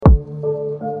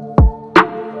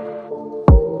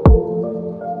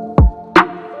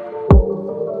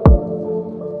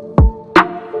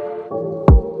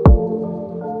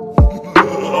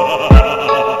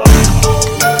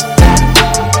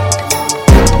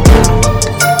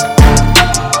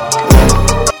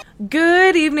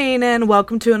and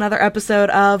welcome to another episode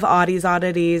of Audie's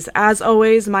Oddities. As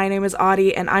always, my name is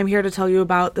Audie, and I'm here to tell you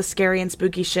about the scary and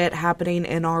spooky shit happening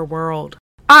in our world.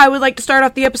 I would like to start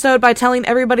off the episode by telling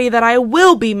everybody that I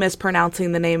will be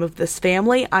mispronouncing the name of this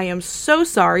family. I am so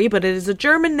sorry, but it is a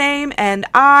German name, and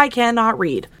I cannot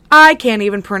read. I can't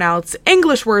even pronounce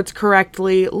English words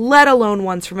correctly, let alone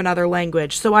ones from another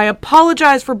language, so I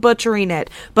apologize for butchering it.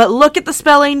 But look at the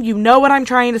spelling, you know what I'm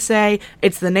trying to say,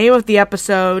 it's the name of the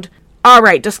episode.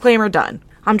 Alright, disclaimer done.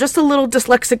 I'm just a little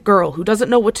dyslexic girl who doesn't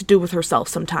know what to do with herself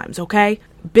sometimes, okay?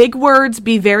 Big words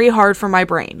be very hard for my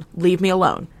brain. Leave me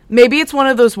alone. Maybe it's one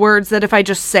of those words that if I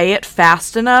just say it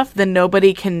fast enough, then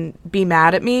nobody can be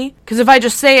mad at me. Because if I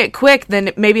just say it quick,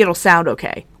 then maybe it'll sound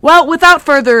okay. Well, without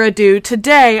further ado,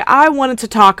 today I wanted to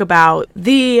talk about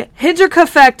the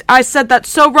Hinterkaifeck, I said that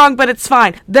so wrong, but it's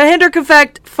fine. The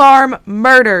Hinterkaifeck farm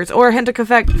murders, or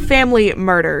Hinterkaifeck family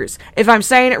murders. If I'm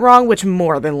saying it wrong, which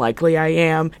more than likely I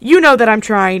am, you know that I'm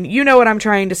trying, you know what I'm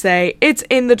trying to say. It's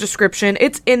in the description,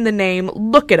 it's in the name,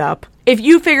 look it up. If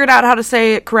you figured out how to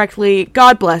say it correctly,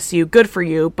 God bless you, good for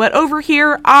you, but over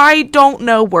here, I don't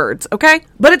know words, okay?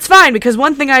 But it's fine, because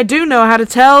one thing I do know how to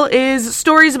tell is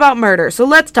stories about murder, so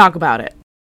let's talk about it.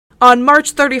 On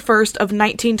March 31st of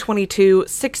 1922,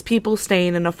 6 people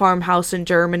staying in a farmhouse in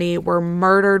Germany were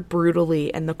murdered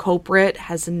brutally, and the culprit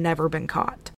has never been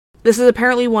caught. This is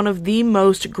apparently one of the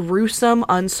most gruesome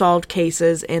unsolved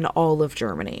cases in all of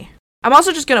Germany. I'm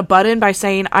also just going to butt in by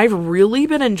saying I've really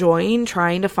been enjoying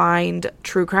trying to find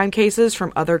true crime cases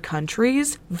from other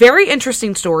countries. Very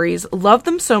interesting stories. Love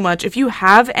them so much. If you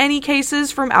have any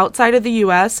cases from outside of the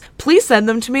US, please send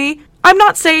them to me. I'm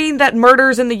not saying that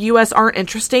murders in the US aren't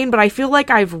interesting, but I feel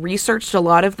like I've researched a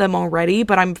lot of them already,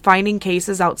 but I'm finding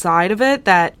cases outside of it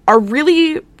that are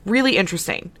really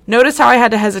interesting. Notice how I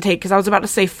had to hesitate because I was about to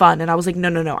say fun, and I was like,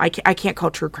 no, I can't call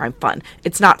true crime fun.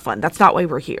 It's not fun. That's not why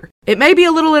we're here. It may be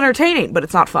a little entertaining, but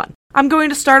it's not fun. I'm going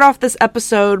to start off this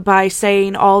episode by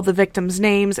saying all the victims'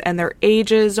 names and their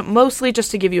ages, mostly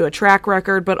just to give you a track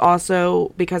record, but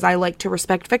also because I like to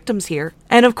respect victims here.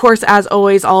 And of course, as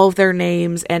always, all of their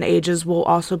names and ages will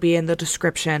also be in the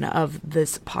description of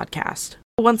this podcast.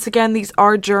 Once again, these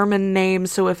are German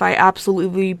names, so if I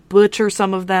absolutely butcher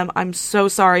some of them, I'm so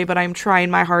sorry, but I'm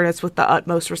trying my hardest with the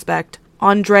utmost respect.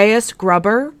 Andreas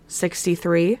Gruber,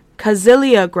 63.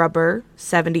 Kazilia Gruber,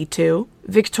 72.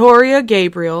 Victoria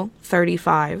Gabriel,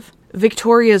 35.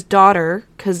 Victoria's daughter,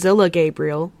 Kazilla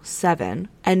Gabriel, 7.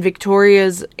 And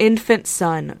Victoria's infant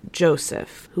son,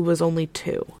 Joseph, who was only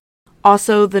 2.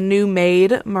 Also, the new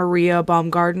maid, Maria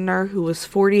Baumgartner, who was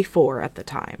 44 at the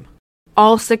time.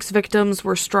 All 6 victims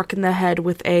were struck in the head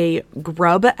with a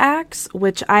grub axe,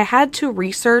 which I had to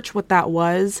research what that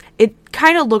was. It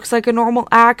kind of looks like a normal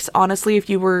axe. Honestly, if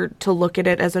you were to look at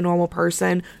it as a normal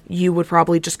person, you would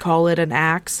probably just call it an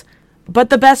axe. But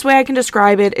the best way I can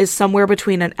describe it is somewhere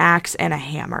between an axe and a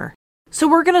hammer. So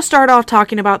we're going to start off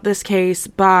talking about this case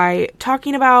by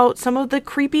talking about some of the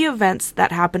creepy events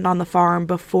that happened on the farm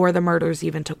before the murders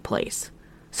even took place.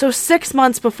 So 6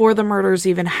 months before the murders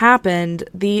even happened,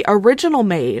 the original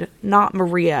maid, not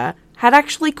Maria, had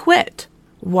actually quit.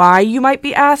 Why, you might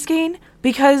be asking?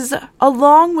 Because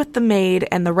along with the maid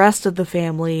and the rest of the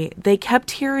family, they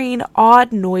kept hearing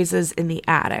odd noises in the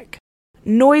attic.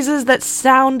 Noises that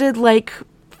sounded like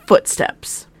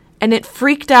footsteps. And it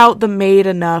freaked out the maid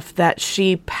enough that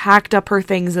she packed up her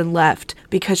things and left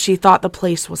because she thought the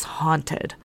place was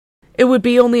haunted. It would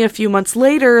be only a few months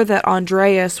later that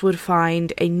Andreas would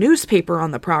find a newspaper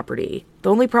on the property. The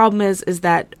only problem is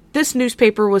that this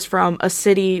newspaper was from a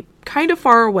city kind of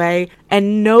far away,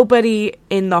 and nobody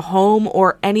in the home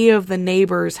or any of the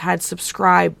neighbors had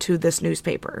subscribed to this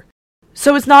newspaper.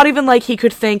 So it's not even like he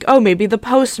could think, oh, maybe the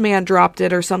postman dropped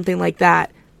it or something like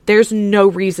that. There's no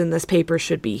reason this paper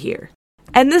should be here.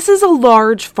 And this is a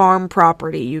large farm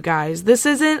property, you guys. This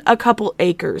isn't a couple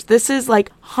acres. This is like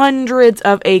hundreds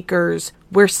of acres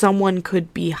where someone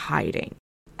could be hiding.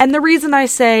 And the reason I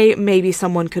say maybe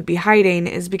someone could be hiding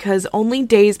is because only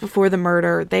days before the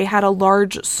murder, they had a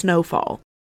large snowfall.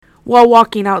 While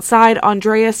walking outside,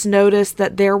 Andreas noticed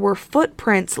that there were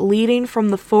footprints leading from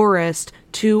the forest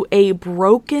to a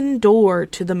broken door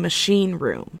to the machine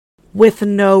room, with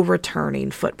no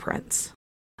returning footprints.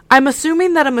 I'm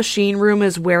assuming that a machine room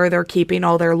is where they're keeping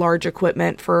all their large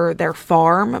equipment for their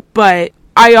farm, but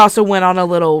I also went on a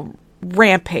little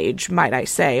rampage, might I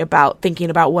say, about thinking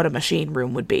about what a machine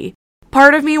room would be.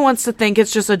 Part of me wants to think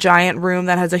it's just a giant room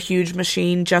that has a huge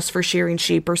machine just for shearing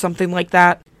sheep or something like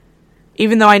that,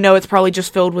 even though I know it's probably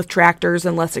just filled with tractors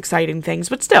and less exciting things,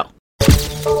 but still.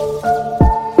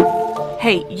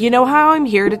 Hey, you know how I'm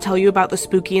here to tell you about the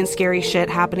spooky and scary shit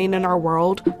happening in our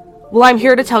world? Well, I'm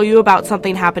here to tell you about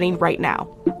something happening right now.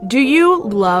 Do you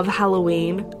love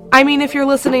Halloween? I mean, if you're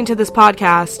listening to this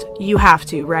podcast, you have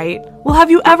to, right? Well,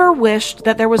 have you ever wished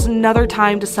that there was another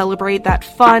time to celebrate that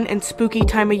fun and spooky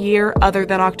time of year other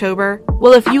than October?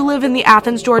 Well, if you live in the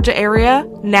Athens, Georgia area,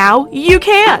 now you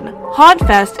can!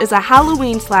 HauntFest is a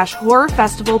Halloween/horror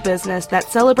festival business that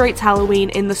celebrates Halloween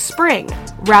in the spring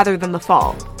rather than the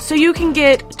fall. So you can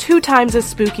get 2 times as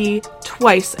spooky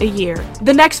twice a year.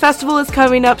 The next festival is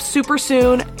coming up super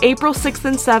soon, April 6th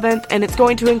and 7th, and it's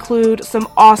going to include some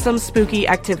awesome spooky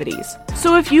activities.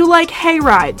 So if you like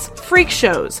hayrides, freak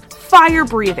shows, fire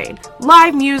breathing,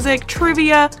 live music,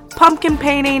 trivia, pumpkin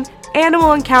painting,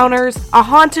 animal encounters, a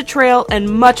haunted trail, and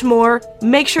much more,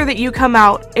 make sure that you come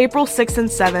out April 6th and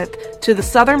 7th to the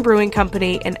Southern Brewing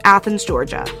Company in Athens,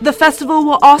 Georgia. The festival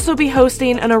will also be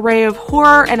hosting an array of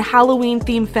horror and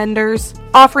Halloween-themed vendors,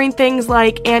 offering things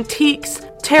like antiques,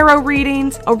 tarot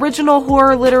readings, original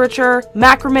horror literature,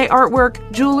 macrame artwork,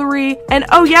 jewelry, and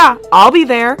oh yeah, I'll be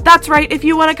there. That's right, if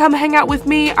you want to come hang out with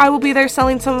me, I will be there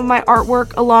selling some of my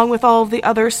artwork along with all of the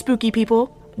other spooky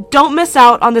people. Don't miss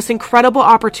out on this incredible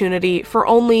opportunity for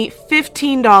only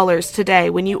 $15 today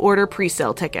when you order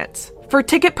pre-sale tickets. For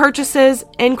ticket purchases,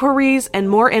 inquiries, and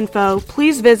more info,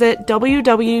 please visit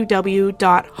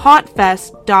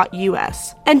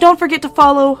www.hauntfest.us. And don't forget to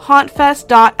follow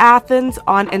hauntfest.athens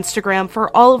on Instagram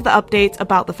for all of the updates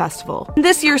about the festival.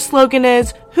 This year's slogan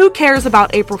is, "Who cares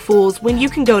about April Fools when you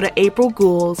can go to April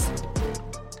Ghouls?"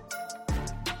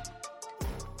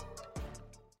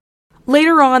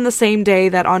 Later on the same day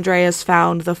that Andreas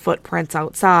found the footprints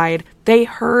outside, they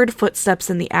heard footsteps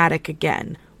in the attic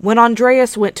again. When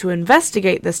Andreas went to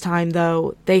investigate this time,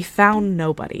 though, they found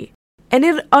nobody. And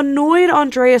it annoyed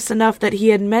Andreas enough that he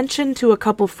had mentioned to a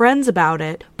couple friends about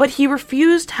it, but he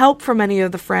refused help from any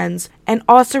of the friends and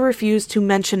also refused to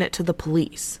mention it to the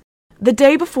police. The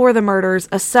day before the murders,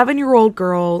 a 7-year-old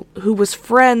girl who was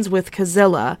friends with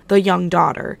Kazilla, the young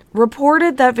daughter,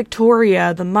 reported that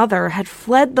Victoria, the mother, had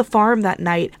fled the farm that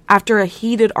night after a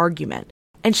heated argument,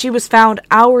 and she was found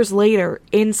hours later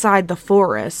inside the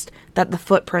forest that the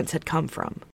footprints had come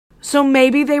from. So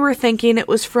maybe they were thinking it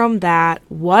was from that,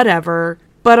 whatever,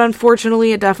 but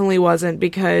unfortunately it definitely wasn't,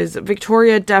 because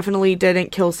Victoria definitely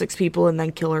didn't kill 6 people and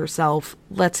then kill herself.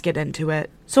 Let's get into it.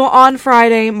 So on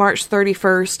Friday, March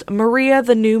 31st, Maria,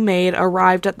 the new maid,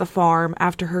 arrived at the farm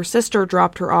after her sister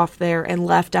dropped her off there and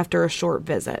left after a short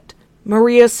visit.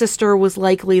 Maria's sister was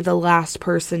likely the last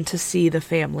person to see the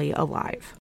family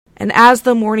alive. And as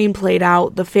the morning played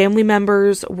out, the family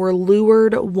members were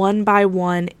lured one by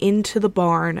one into the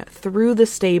barn, through the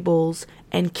stables,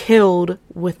 and killed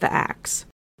with the axe.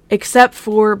 Except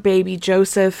for baby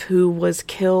Joseph, who was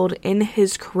killed in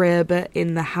his crib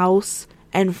in the house,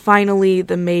 and finally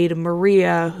the maid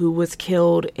Maria, who was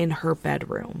killed in her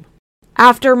bedroom.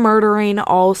 After murdering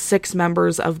all 6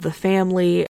 members of the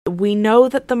family, we know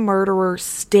that the murderer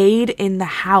stayed in the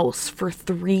house for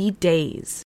 3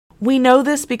 days. We know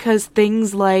this because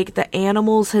things like the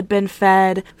animals had been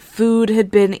fed, food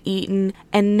had been eaten,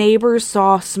 and neighbors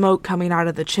saw smoke coming out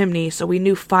of the chimney, so we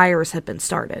knew fires had been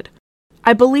started.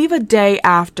 I believe a day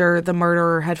after the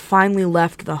murderer had finally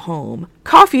left the home,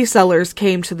 coffee sellers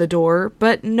came to the door,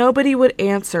 but nobody would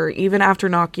answer even after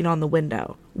knocking on the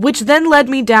window. Which then led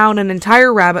me down an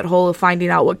entire rabbit hole of finding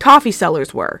out what coffee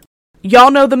sellers were. Y'all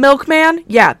know the milkman?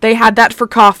 Yeah, they had that for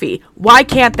coffee. Why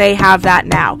can't they have that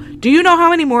now? Do you know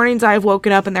how many mornings I have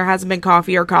woken up and there hasn't been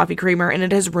coffee or coffee creamer and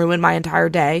it has ruined my entire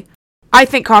day? I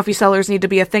think coffee sellers need to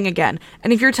be a thing again.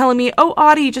 And if you're telling me, oh,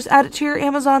 Audie, just add it to your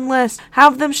Amazon list,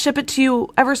 have them ship it to you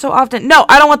ever so often. No,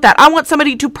 I don't want that. I want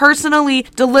somebody to personally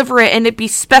deliver it and it be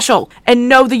special. And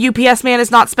no, the UPS man is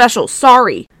not special.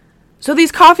 Sorry. So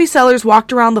these coffee sellers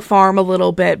walked around the farm a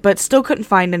little bit, but still couldn't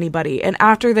find anybody. And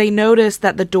after they noticed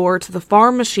that the door to the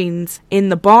farm machines in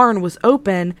the barn was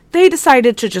open, they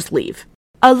decided to just leave.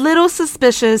 A little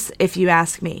suspicious, if you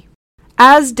ask me.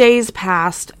 As days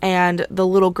passed and the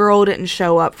little girl didn't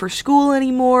show up for school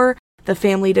anymore, the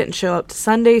family didn't show up to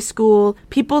Sunday school,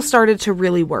 people started to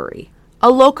really worry.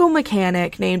 A local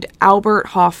mechanic named Albert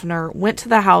Hoffner went to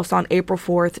the house on April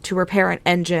 4th to repair an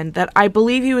engine that I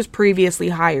believe he was previously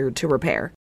hired to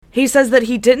repair. He says that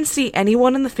he didn't see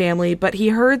anyone in the family, but he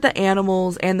heard the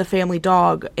animals and the family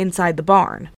dog inside the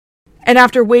barn. And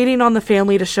after waiting on the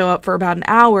family to show up for about an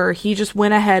hour, he just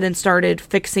went ahead and started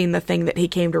fixing the thing that he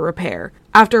came to repair.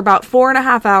 After about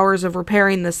 4.5 hours of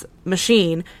repairing this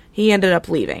machine, he ended up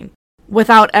leaving,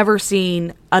 without ever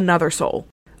seeing another soul.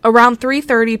 Around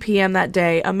 3:30 p.m. that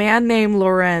day, a man named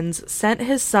Lorenz sent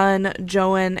his son,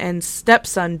 Joan, and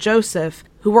stepson, Joseph,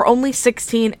 who were only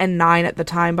 16 and 9 at the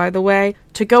time, by the way,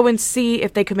 to go and see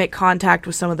if they could make contact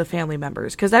with some of the family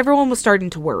members, because everyone was starting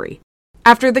to worry.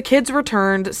 After the kids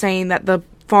returned, saying that the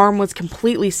farm was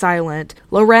completely silent,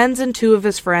 Lorenz and 2 of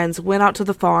his friends went out to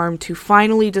the farm to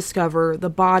finally discover the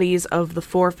bodies of the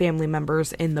 4 family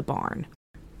members in the barn.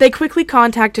 They quickly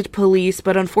contacted police,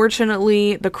 but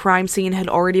unfortunately, the crime scene had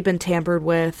already been tampered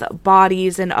with,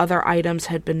 bodies and other items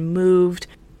had been moved,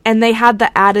 and they had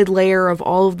the added layer of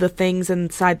all of the things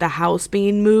inside the house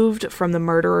being moved from the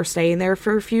murderer staying there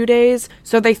for a few days,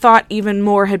 so they thought even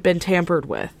more had been tampered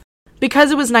with. Because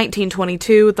it was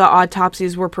 1922, the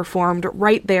autopsies were performed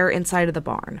right there inside of the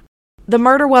barn. The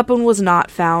murder weapon was not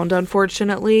found,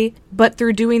 unfortunately, but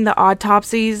through doing the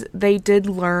autopsies, they did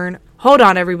learn... Hold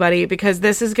on, everybody, because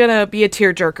this is gonna be a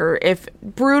tearjerker. If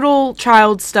brutal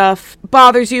child stuff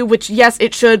bothers you, which, yes,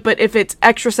 it should, but if it's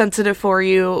extra sensitive for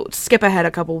you, skip ahead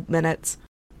a couple minutes.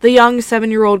 The young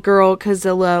 7-year-old girl,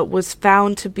 Kazilla, was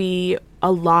found to be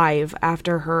alive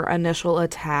after her initial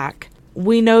attack.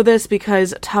 We know this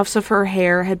because tufts of her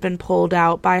hair had been pulled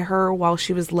out by her while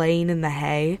she was laying in the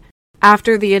hay.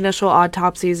 After the initial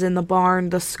autopsies in the barn,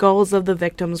 the skulls of the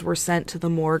victims were sent to the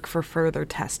morgue for further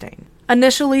testing.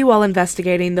 Initially, while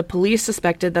investigating, the police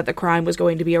suspected that the crime was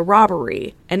going to be a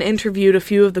robbery, and interviewed a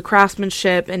few of the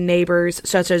craftsmanship and neighbors,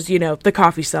 such as, the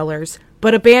coffee sellers,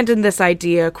 but abandoned this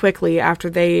idea quickly after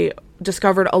they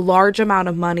discovered a large amount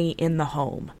of money in the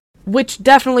home, which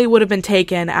definitely would have been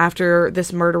taken after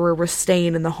this murderer was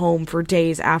staying in the home for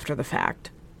days after the fact.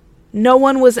 No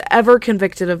one was ever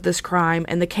convicted of this crime,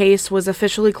 and the case was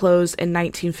officially closed in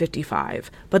 1955,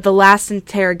 but the last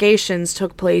interrogations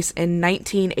took place in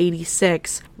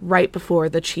 1986, right before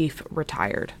the chief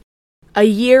retired. A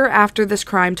year after this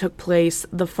crime took place,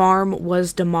 the farm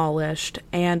was demolished,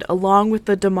 and along with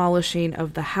the demolishing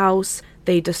of the house,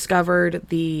 they discovered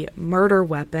the murder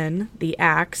weapon, the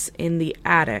axe, in the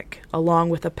attic, along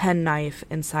with a penknife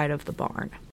inside of the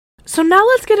barn. So now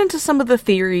let's get into some of the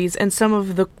theories and some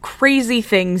of the crazy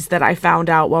things that I found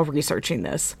out while researching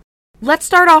this. Let's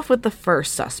start off with the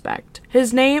first suspect.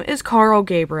 His name is Carl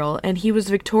Gabriel, and he was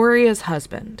Victoria's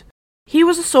husband. He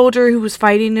was a soldier who was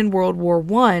fighting in World War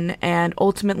I and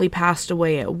ultimately passed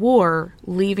away at war,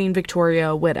 leaving Victoria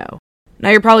a widow.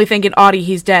 Now you're probably thinking, Audie,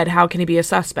 he's dead, how can he be a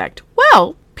suspect?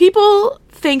 Well, people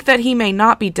think that he may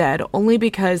not be dead only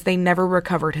because they never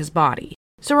recovered his body.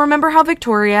 So remember how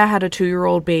Victoria had a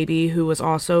 2-year-old baby who was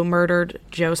also murdered,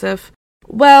 Joseph?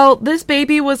 Well, this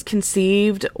baby was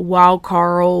conceived while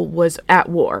Carl was at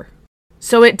war.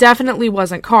 So it definitely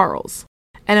wasn't Carl's.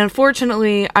 And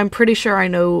unfortunately, I'm pretty sure I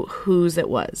know whose it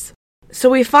was.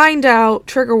 So we find out,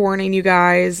 trigger warning you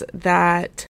guys,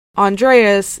 that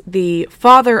Andreas, the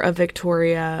father of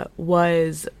Victoria,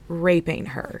 was raping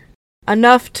her.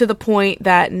 Enough to the point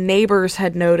that neighbors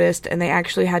had noticed and they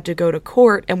actually had to go to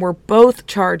court and were both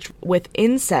charged with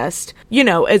incest,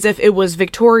 as if it was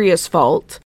Victoria's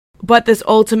fault. But this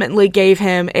ultimately gave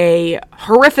him a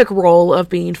horrific role of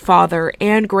being father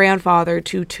and grandfather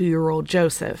to 2-year-old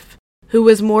Joseph, who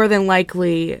was more than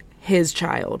likely his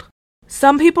child.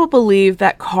 Some people believe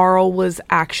that Carl was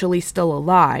actually still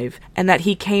alive and that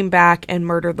he came back and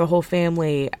murdered the whole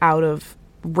family out of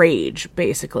rage,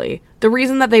 basically. The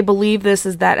reason that they believe this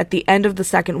is that at the end of the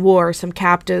Second War, some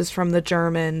captives from the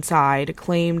German side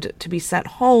claimed to be sent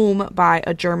home by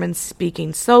a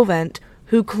German-speaking Sovint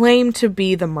who claimed to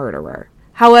be the murderer.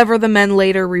 However, the men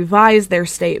later revised their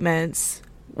statements.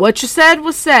 What you said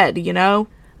was said,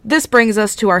 This brings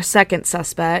us to our second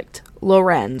suspect,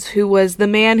 Lorenz, who was the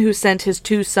man who sent his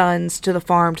 2 sons to the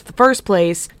farm to the first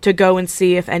place to go and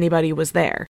see if anybody was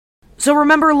there. So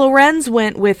remember, Lorenz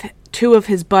went with 2 of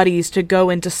his buddies to go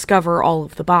and discover all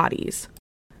of the bodies.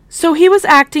 So he was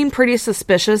acting pretty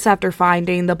suspicious after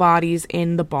finding the bodies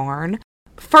in the barn.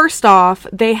 First off,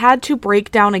 they had to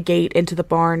break down a gate into the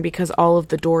barn because all of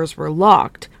the doors were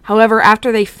locked. However,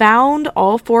 after they found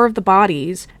all 4 of the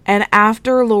bodies, and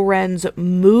after Lorenz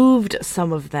moved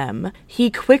some of them,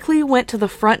 he quickly went to the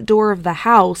front door of the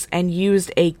house and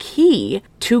used a key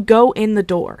to go in the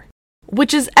door.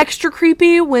 Which is extra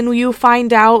creepy when you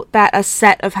find out that a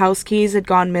set of house keys had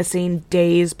gone missing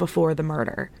days before the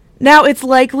murder. Now, it's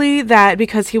likely that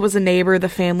because he was a neighbor, the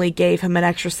family gave him an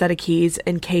extra set of keys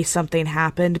in case something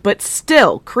happened, but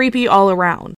still, creepy all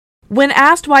around. When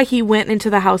asked why he went into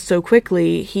the house so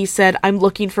quickly, he said, "I'm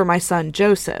looking for my son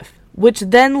Joseph," which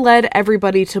then led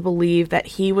everybody to believe that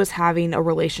he was having a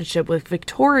relationship with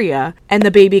Victoria and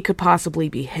the baby could possibly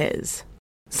be his.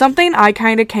 Something I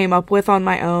kind of came up with on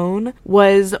my own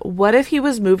was, what if he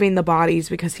was moving the bodies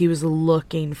because he was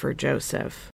looking for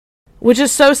Joseph? Which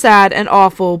is so sad and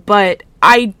awful, but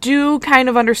I do kind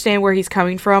of understand where he's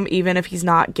coming from, even if he's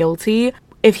not guilty.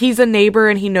 If he's a neighbor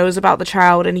and he knows about the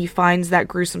child and he finds that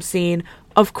gruesome scene,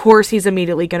 of course he's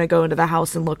immediately going to go into the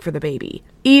house and look for the baby,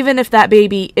 even if that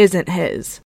baby isn't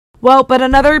his. Well, but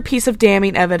another piece of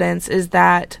damning evidence is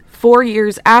that 4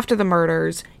 years after the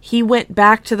murders, he went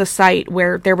back to the site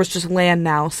where there was just land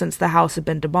now since the house had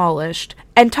been demolished,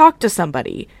 and talked to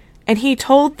somebody. And he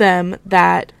told them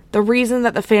that the reason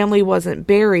that the family wasn't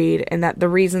buried and that the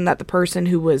reason that the person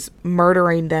who was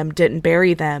murdering them didn't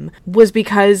bury them was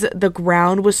because the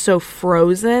ground was so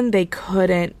frozen they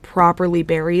couldn't properly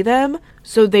bury them,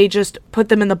 so they just put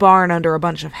them in the barn under a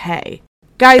bunch of hay.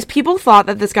 Guys, people thought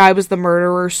that this guy was the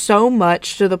murderer so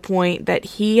much to the point that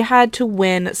he had to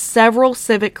win several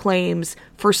civic claims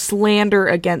for slander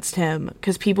against him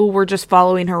because people were just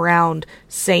following him around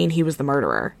saying he was the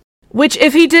murderer. Which,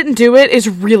 if he didn't do it, is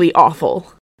really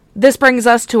awful. This brings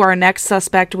us to our next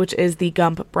suspect, which is the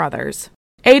Gump brothers.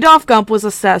 Adolf Gump was a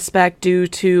suspect due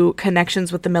to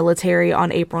connections with the military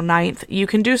on April 9th. You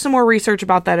can do some more research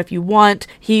about that if you want.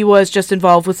 He was just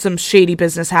involved with some shady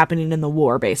business happening in the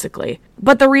war, basically.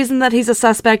 But the reason that he's a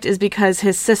suspect is because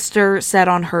his sister said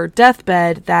on her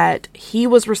deathbed that he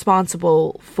was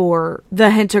responsible for the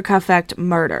Hinterkaifeck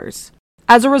murders.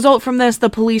 As a result from this, the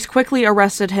police quickly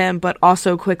arrested him, but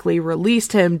also quickly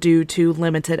released him due to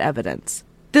limited evidence.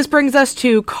 This brings us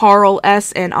to Carl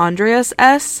S. and Andreas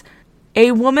S.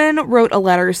 A woman wrote a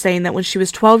letter saying that when she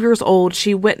was 12 years old,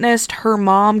 she witnessed her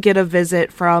mom get a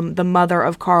visit from the mother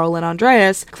of Carl and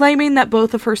Andreas, claiming that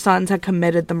both of her sons had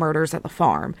committed the murders at the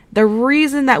farm. The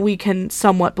reason that we can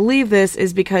somewhat believe this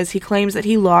is because he claims that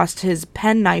he lost his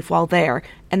penknife while there,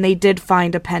 and they did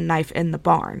find a penknife in the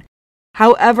barn.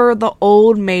 However, the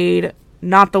old maid,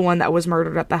 not the one that was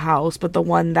murdered at the house, but the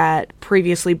one that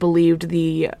previously believed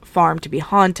the farm to be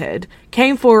haunted,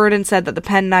 came forward and said that the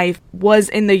penknife was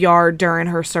in the yard during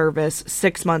her service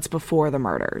 6 months before the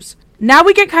murders. Now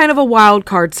we get kind of a wild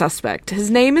card suspect. His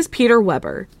name is Peter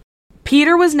Weber.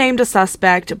 Peter was named a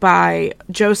suspect by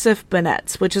Joseph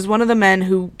Benetz, which is one of the men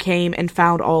who came and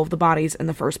found all of the bodies in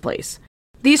the first place.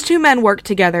 These two men worked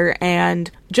together,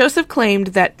 and Joseph claimed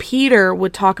that Peter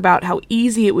would talk about how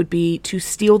easy it would be to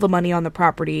steal the money on the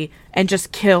property and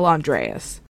just kill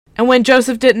Andreas. And when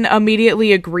Joseph didn't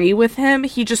immediately agree with him,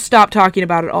 he just stopped talking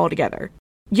about it altogether.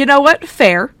 You know what?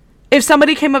 Fair. If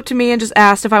somebody came up to me and just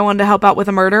asked if I wanted to help out with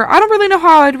a murder, I don't really know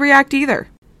how I'd react either.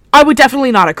 I would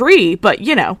definitely not agree, but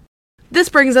you know. This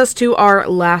brings us to our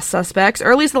last suspects,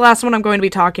 or at least the last one I'm going to be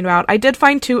talking about. I did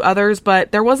find 2 others,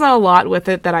 but there wasn't a lot with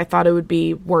it that I thought it would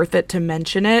be worth it to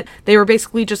mention it. They were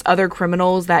basically just other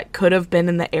criminals that could have been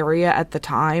in the area at the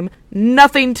time.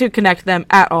 Nothing to connect them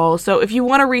at all. So if you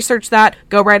want to research that,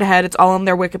 go right ahead. It's all on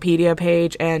their Wikipedia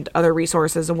page and other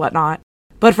resources and whatnot.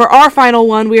 But for our final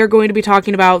one, we are going to be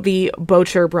talking about the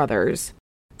Bocher brothers.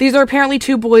 These are apparently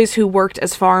 2 boys who worked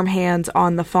as farm hands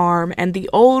on the farm, and the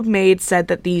old maid said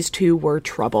that these 2 were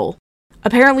trouble.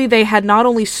 Apparently they had not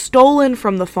only stolen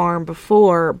from the farm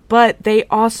before, but they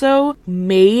also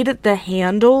made the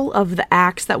handle of the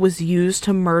axe that was used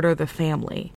to murder the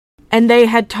family. And they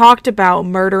had talked about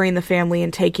murdering the family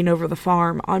and taking over the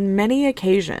farm on many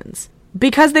occasions.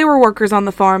 Because they were workers on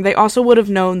the farm, they also would have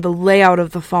known the layout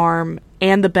of the farm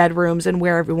and the bedrooms and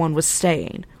where everyone was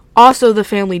staying. Also, the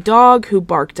family dog, who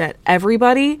barked at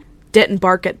everybody, didn't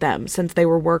bark at them since they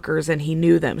were workers and he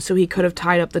knew them, so he could have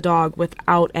tied up the dog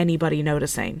without anybody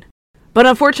noticing. But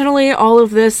unfortunately, all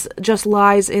of this just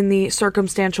lies in the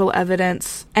circumstantial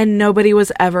evidence, and nobody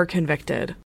was ever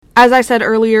convicted. As I said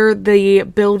earlier, the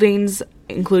buildings,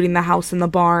 including the house and the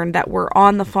barn, that were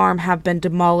on the farm have been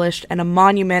demolished, and a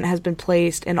monument has been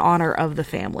placed in honor of the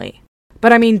family.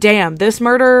 But I mean, damn, this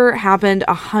murder happened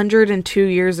 102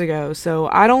 years ago, so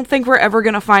I don't think we're ever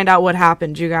gonna find out what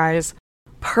happened, you guys.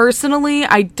 Personally,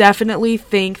 I definitely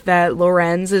think that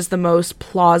Lorenz is the most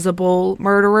plausible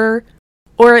murderer,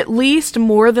 or at least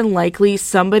more than likely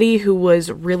somebody who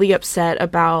was really upset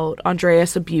about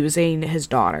Andreas abusing his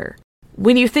daughter.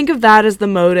 When you think of that as the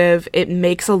motive, it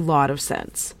makes a lot of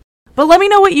sense. But let me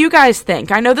know what you guys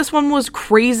think. I know this one was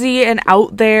crazy and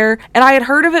out there, and I had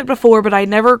heard of it before, but I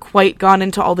never quite gone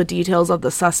into all the details of the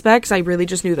suspects. I really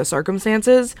just knew the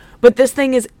circumstances. But this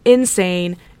thing is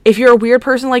insane. If you're a weird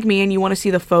person like me and you want to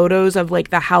see the photos of like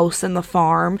the house and the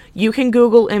farm, you can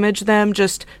Google image them.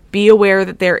 Just be aware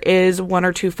that there is 1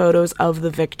 or 2 photos of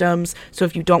the victims. So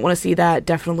if you don't want to see that,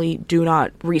 definitely do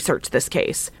not research this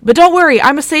case. But don't worry,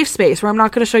 I'm a safe space where I'm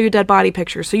not going to show you dead body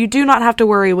pictures, so you do not have to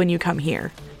worry when you come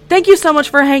here. Thank you so much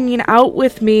for hanging out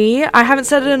with me. I haven't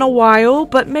said it in a while,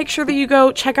 but make sure that you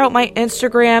go check out my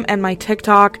Instagram and my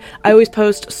TikTok. I always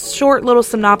post short little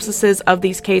synopsises of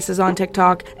these cases on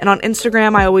TikTok, and on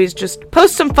Instagram I always just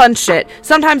post some fun shit.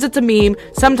 Sometimes it's a meme,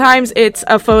 sometimes it's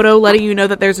a photo letting you know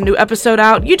that there's a new episode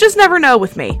out. You just never know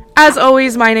with me. As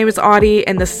always, my name is Audie,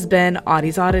 and this has been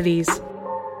Audie's Oddities.